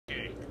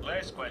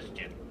Last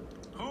question.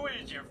 Who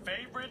is your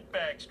favorite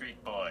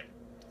Backstreet Boy?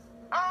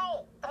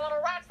 Oh, the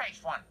little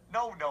rat-faced one.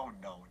 No, no,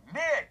 no.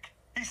 Nick!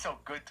 He's so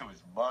good to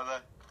his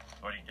mother.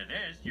 According to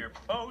this, you're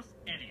both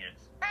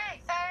idiots.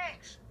 Hey,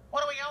 thanks.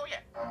 What do we owe you?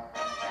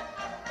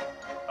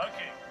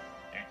 Okay,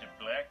 there's a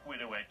black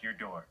widow at your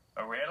door,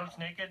 a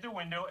rattlesnake at the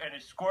window, and a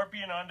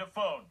scorpion on the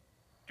phone.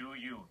 Do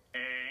you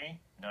A,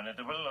 none of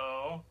the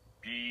below,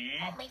 B...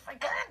 Homie, for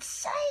God's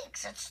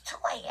sakes, it's 2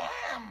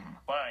 a.m.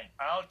 Fine,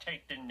 I'll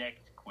take the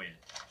next quiz.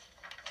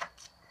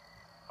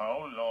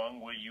 How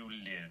long will you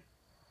live?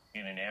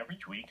 In an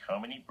average week, how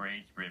many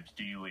braised ribs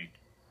do you eat?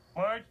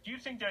 Marge, do you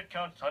think that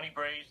counts honey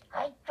braised?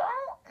 I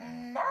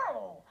don't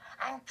know.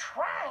 I'm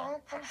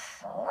trying to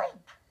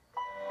sleep.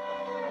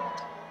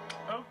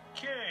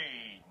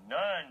 Okay,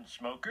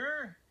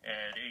 non-smoker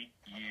at 8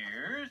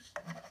 years.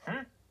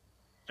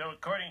 So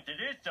according to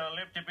this, I'll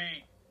live to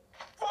be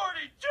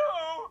 42!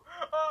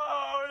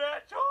 Oh,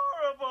 that's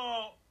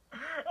horrible!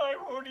 I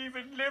won't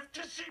even live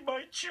to see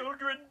my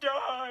children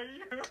die.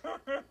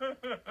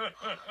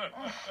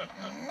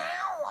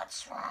 Now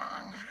what's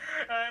wrong?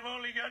 I've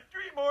only got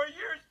 3 more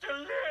years to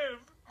live.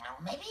 Well,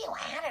 maybe you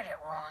added it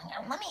wrong.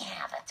 Let me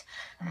have it.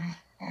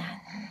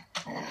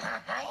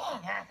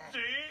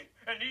 See?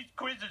 And these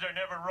quizzes are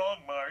never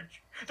wrong,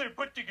 Marge. They're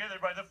put together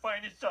by the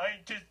finest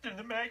scientists in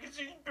the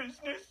magazine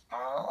business.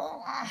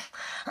 Oh,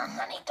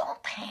 honey,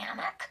 don't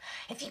panic.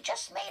 If you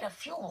just made a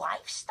few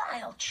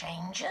lifestyle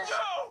changes...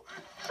 No!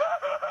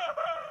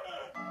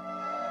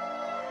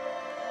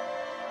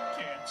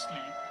 Can't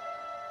sleep.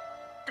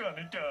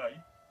 Gonna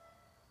die.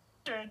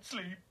 Can't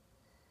sleep.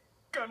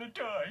 Gonna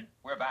die.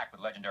 We're back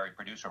with legendary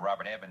producer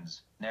Robert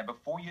Evans. Now,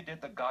 before you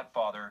did The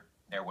Godfather,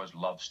 there was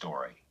Love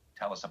Story.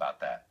 Tell us about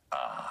that.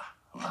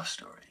 Love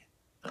Story.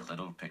 The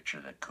little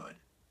picture that could.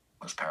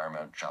 Was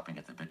Paramount chopping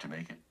at the bit to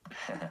make it?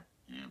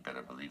 You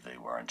better believe they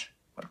weren't.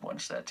 But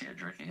once that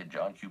tearjerker hit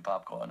John Q.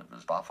 Popcorn, it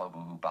was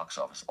Baffa-boo box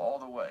office all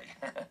the way.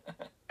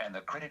 And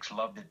the critics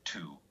loved it,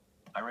 too.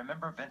 I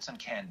remember Vincent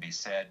Canby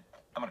said,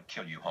 "I'm going to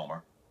kill you,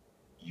 Homer.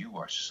 You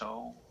are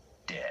so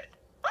dead."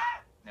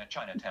 Now,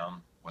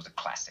 Chinatown was a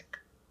classic.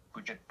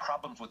 Would you have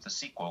problems with the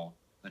sequel,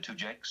 The Two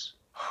Jakes?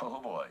 Oh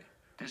boy,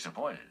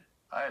 disappointed.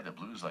 I had the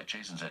blues like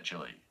Jason said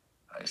chili.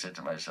 I said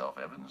to myself,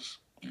 Evans,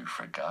 you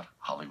forgot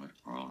Hollywood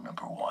rule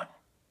number 1.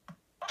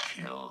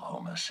 Kill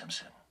Homer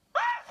Simpson.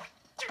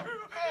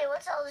 Hey,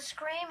 what's all the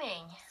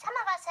screaming? Some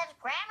of us have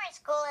grammar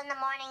school in the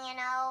morning, you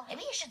know.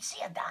 Maybe you should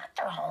see a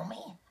doctor,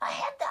 homie. A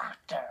head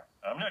doctor.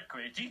 I'm not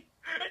crazy.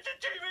 It's the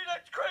TV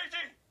that's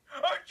crazy.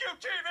 Aren't you,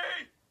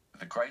 TV?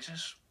 The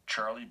crisis,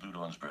 Charlie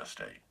Bludon's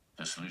birthday.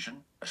 The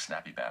solution, a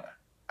snappy banner.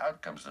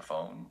 Out comes the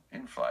phone,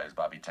 in flies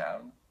Bobby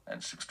Town,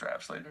 and 6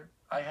 drafts later,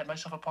 I had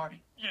myself a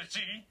party. You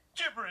see?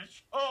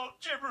 Gibberish. All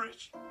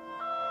gibberish.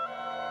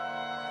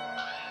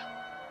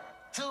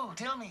 So,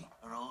 tell me,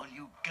 are all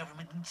you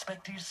government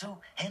inspectors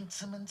so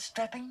handsome and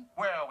strapping?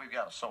 Well, we've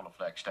got a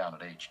Solaflex down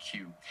at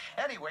HQ.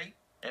 Anyway,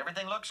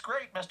 everything looks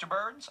great, Mr.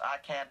 Burns. I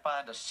can't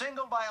find a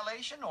single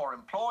violation or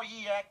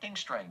employee acting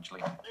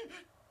strangely.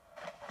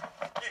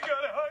 You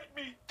gotta hide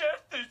me.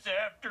 Death is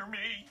after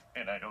me.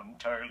 And I don't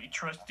entirely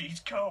trust these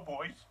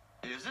cowboys.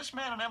 Is this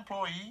man an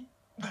employee?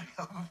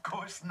 Of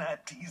course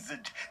not. He's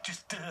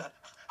just a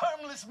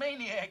harmless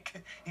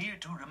maniac, here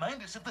to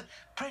remind us of the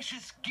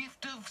precious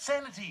gift of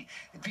sanity.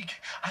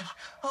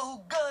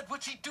 Oh, God,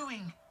 what's he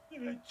doing?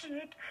 That's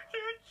it.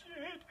 That's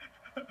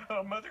it.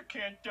 A mother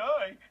can't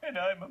die, and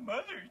I'm a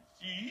mother,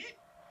 see?